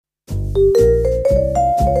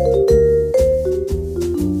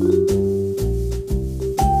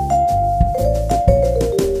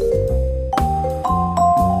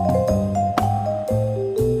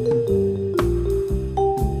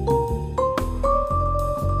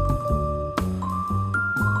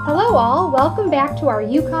Hello all, welcome back to our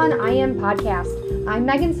UConn IM podcast. I'm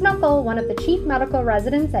Megan Snuffle, one of the Chief Medical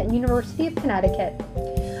Residents at University of Connecticut.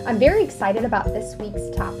 I'm very excited about this week's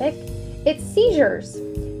topic. It's seizures.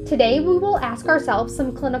 Today we will ask ourselves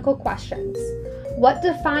some clinical questions. What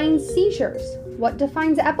defines seizures? What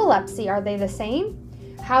defines epilepsy? Are they the same?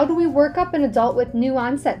 How do we work up an adult with new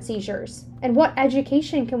onset seizures? And what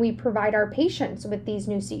education can we provide our patients with these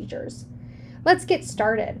new seizures? Let's get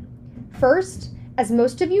started. First, as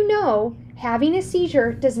most of you know, having a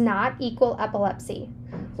seizure does not equal epilepsy.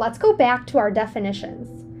 Let's go back to our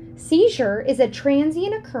definitions. Seizure is a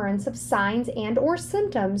transient occurrence of signs and/or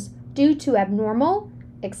symptoms due to abnormal,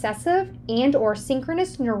 excessive, and/or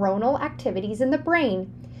synchronous neuronal activities in the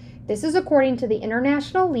brain. This is according to the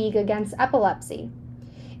International League Against Epilepsy.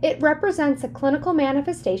 It represents the clinical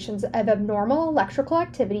manifestations of abnormal electrical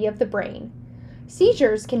activity of the brain.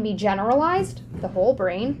 Seizures can be generalized, the whole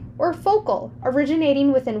brain, or focal,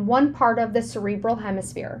 originating within one part of the cerebral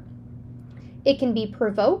hemisphere. It can be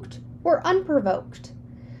provoked or unprovoked.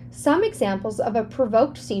 Some examples of a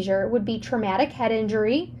provoked seizure would be traumatic head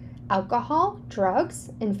injury, alcohol,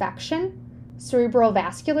 drugs, infection, cerebral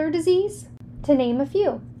vascular disease, to name a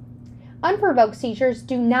few. Unprovoked seizures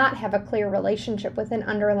do not have a clear relationship with an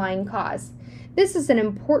underlying cause. This is an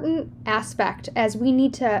important aspect as we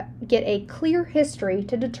need to get a clear history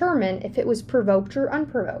to determine if it was provoked or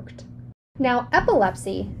unprovoked. Now,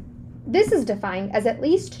 epilepsy, this is defined as at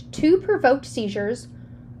least 2 provoked seizures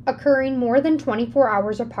occurring more than 24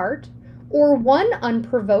 hours apart, or 1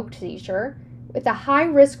 unprovoked seizure with a high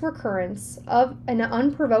risk recurrence of an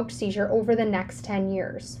unprovoked seizure over the next 10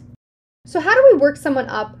 years. So how do we work someone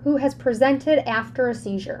up who has presented after a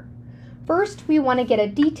seizure? First, we want to get a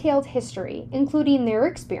detailed history, including their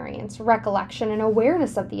experience, recollection, and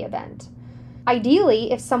awareness of the event.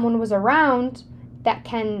 Ideally, if someone was around that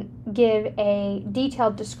can give a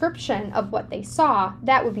detailed description of what they saw,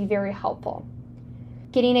 that would be very helpful.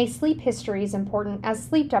 Getting a sleep history is important, as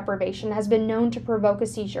sleep deprivation has been known to provoke a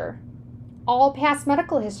seizure. All past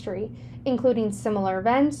medical history, including similar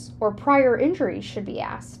events or prior injuries, should be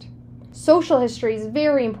asked. Social history is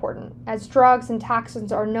very important, as drugs and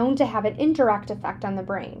toxins are known to have an indirect effect on the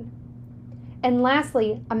brain. And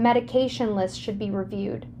lastly, a medication list should be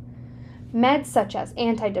reviewed. Meds such as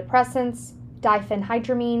antidepressants,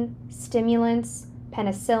 diphenhydramine, stimulants,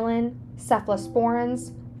 penicillin,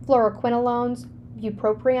 cephalosporins, fluoroquinolones,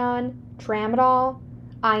 bupropion, tramadol,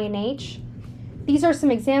 INH. These are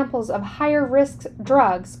some examples of higher risk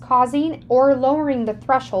drugs causing or lowering the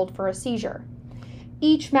threshold for a seizure.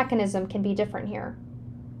 Each mechanism can be different here.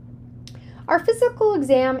 Our physical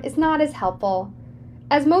exam is not as helpful,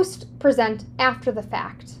 as most present after the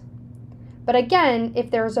fact. But again, if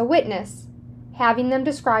there is a witness, having them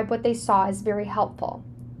describe what they saw is very helpful.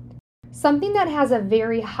 Something that has a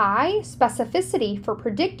very high specificity for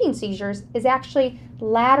predicting seizures is actually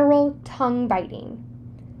lateral tongue biting.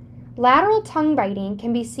 Lateral tongue biting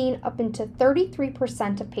can be seen up into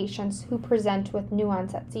 33% of patients who present with new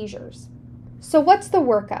onset seizures. So what's the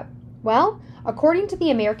workup? Well, according to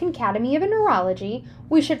the American Academy of Neurology,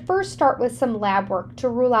 we should first start with some lab work to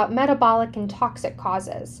rule out metabolic and toxic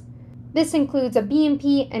causes. This includes a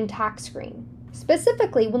BMP and tox screen.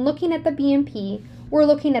 Specifically, when looking at the BMP, we're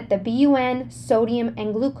looking at the BUN, sodium,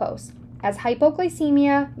 and glucose, as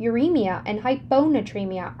hypoglycemia, uremia, and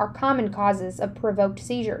hyponatremia are common causes of provoked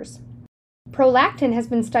seizures. Prolactin has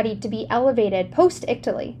been studied to be elevated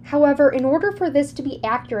post-ictally. However, in order for this to be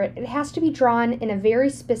accurate, it has to be drawn in a very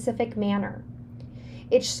specific manner.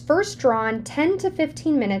 It's first drawn 10 to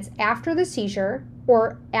 15 minutes after the seizure,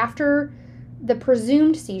 or after the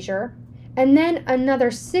presumed seizure, and then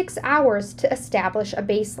another 6 hours to establish a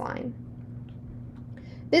baseline.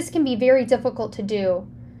 This can be very difficult to do,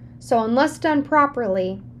 so unless done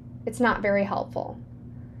properly, it's not very helpful.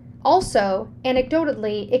 Also,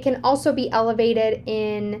 anecdotally, it can also be elevated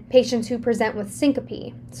in patients who present with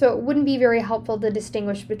syncope, so it wouldn't be very helpful to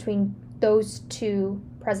distinguish between those 2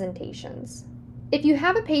 presentations. If you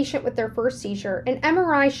have a patient with their first seizure, an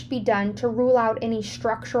MRI should be done to rule out any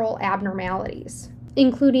structural abnormalities,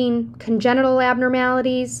 including congenital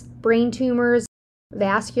abnormalities, brain tumors,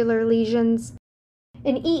 vascular lesions.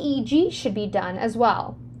 An EEG should be done as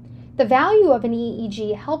well. The value of an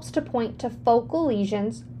EEG helps to point to focal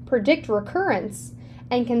lesions, predict recurrence,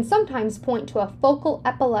 and can sometimes point to a focal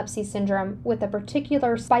epilepsy syndrome with a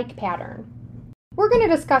particular spike pattern. We're going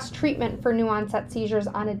to discuss treatment for new onset seizures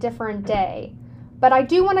on a different day, but I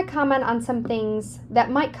do want to comment on some things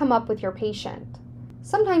that might come up with your patient.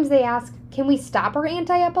 Sometimes they ask, can we stop our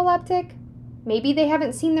anti-epileptic? Maybe they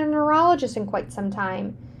haven't seen their neurologist in quite some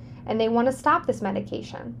time, and they want to stop this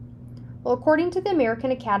medication. Well, according to the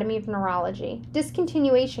American Academy of Neurology,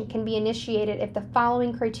 discontinuation can be initiated if the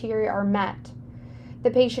following criteria are met.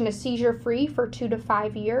 The patient is seizure-free for 2 to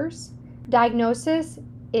 5 years. Diagnosis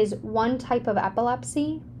is one type of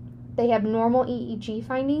epilepsy. They have normal EEG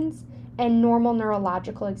findings and normal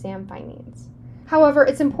neurological exam findings. However,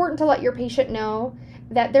 it's important to let your patient know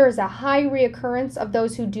that there is a high reoccurrence of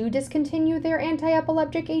those who do discontinue their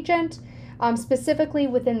anti-epileptic agent, specifically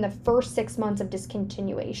within the first 6 months of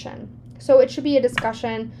discontinuation. So it should be a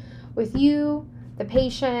discussion with you, the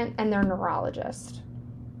patient, and their neurologist.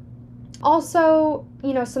 Also,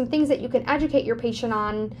 some things that you can educate your patient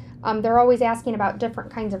on. They're always asking about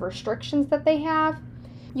different kinds of restrictions that they have.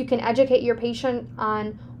 You can educate your patient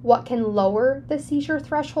on what can lower the seizure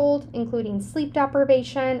threshold, including sleep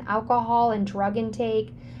deprivation, alcohol and drug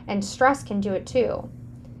intake, and stress can do it too.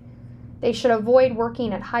 They should avoid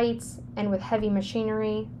working at heights and with heavy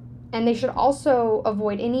machinery, and they should also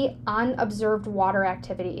avoid any unobserved water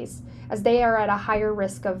activities, as they are at a higher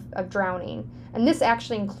risk of drowning, and this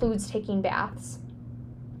actually includes taking baths.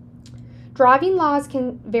 Driving laws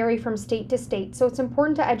can vary from state to state, so it's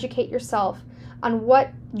important to educate yourself on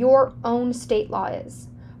what your own state law is.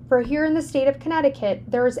 For here in the state of Connecticut,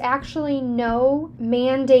 there is actually no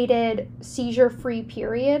mandated seizure-free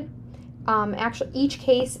period. Actually, each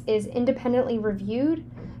case is independently reviewed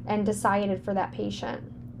and decided for that patient.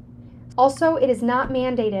 Also, it is not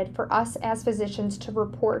mandated for us as physicians to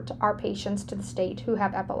report our patients to the state who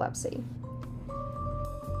have epilepsy.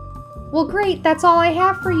 Well, great. That's all I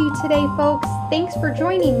have for you today, folks. Thanks for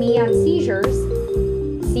joining me on seizures.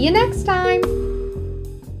 See you next time.